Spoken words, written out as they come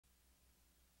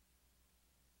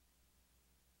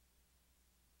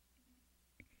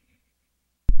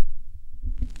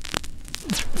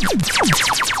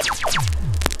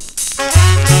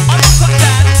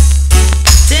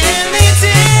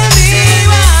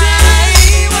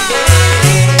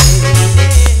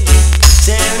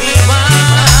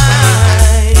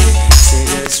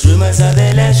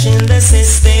In the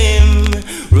system,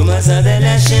 rumors are the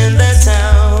lash in the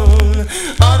town.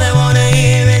 All they wanna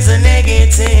hear is a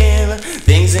negative,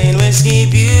 things in which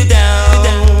keep you down.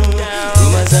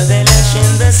 Rumors are the lash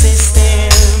in the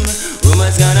system,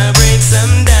 rumors gonna break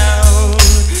some down.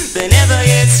 They never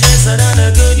get stressed out on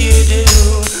the good you do,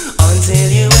 until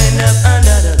you end up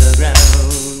under the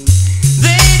ground.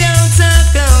 They don't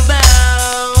talk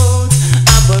about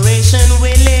Operation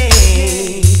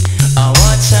Willie, or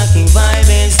what shocking vibe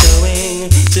is doing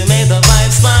to make the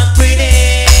vibe spark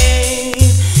pretty.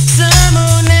 Some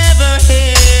who never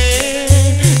hear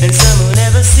and some who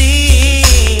never see.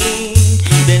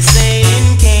 They're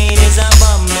saying Cain is a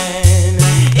bomb man,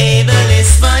 evil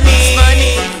is funny.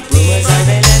 Rumors are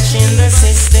the lash in the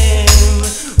system,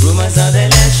 rumors are the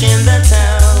lash in the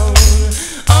town.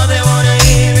 All they wanna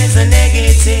hear is a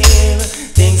negative,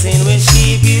 things in which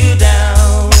keep you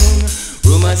down.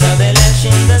 Rumors are the lash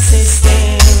in the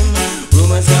system,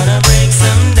 rumors gonna break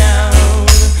some down.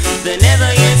 They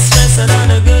never get stressed out on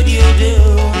the good you do,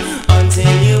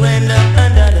 until you end up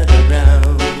under the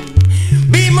ground.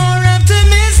 Be more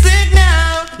optimistic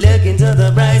now, look into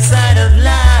the bright side of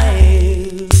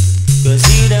life, 'cause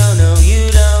you don't know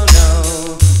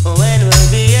when will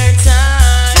be your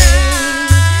time.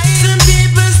 Some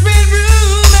people spread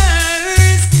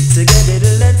rumors to get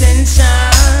little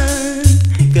attention,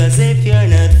 'cause if you're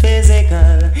not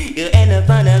physical, you end up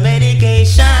on a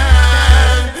medication.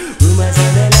 Rumors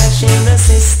are the lash in the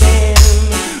system,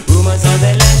 rumors are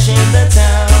the lash in the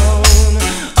town.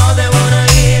 All they wanna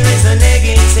hear is a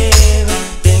negative,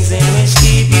 things in which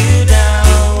keep you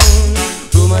down.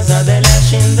 Rumors are the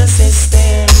lash in the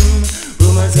system,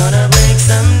 rumors gonna break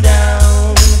some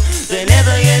down. They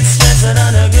never get stressed out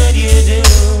on the good you do,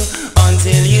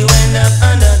 until you end up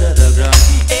under the ground.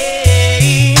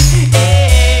 Hey,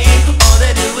 hey, all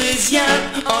they do is yap,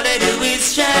 all they do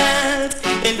is chat.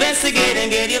 Investigate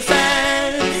and get your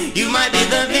fact. You might be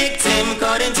the victim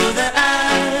caught into the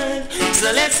act,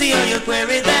 so let's see how you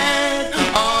query that.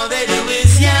 All they do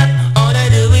is yap, all they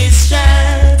do is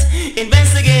chat.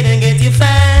 Investigate and get your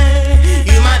fact.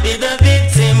 You might be the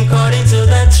victim caught into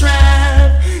the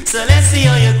trap, so let's see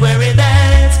how you query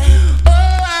that.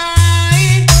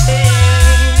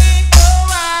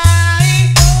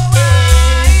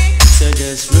 So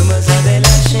just rumors are the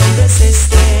lash in the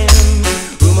system,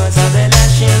 rumors are the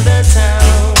lash in the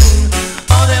town.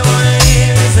 All they wanna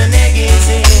hear is a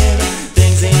negative,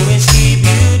 things in which keep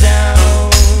you down.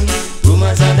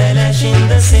 Rumors are the lash in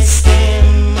the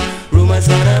system, rumors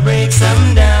gonna break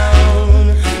some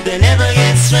down. They never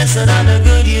get stressed out on the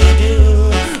good you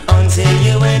do, until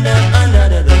you end up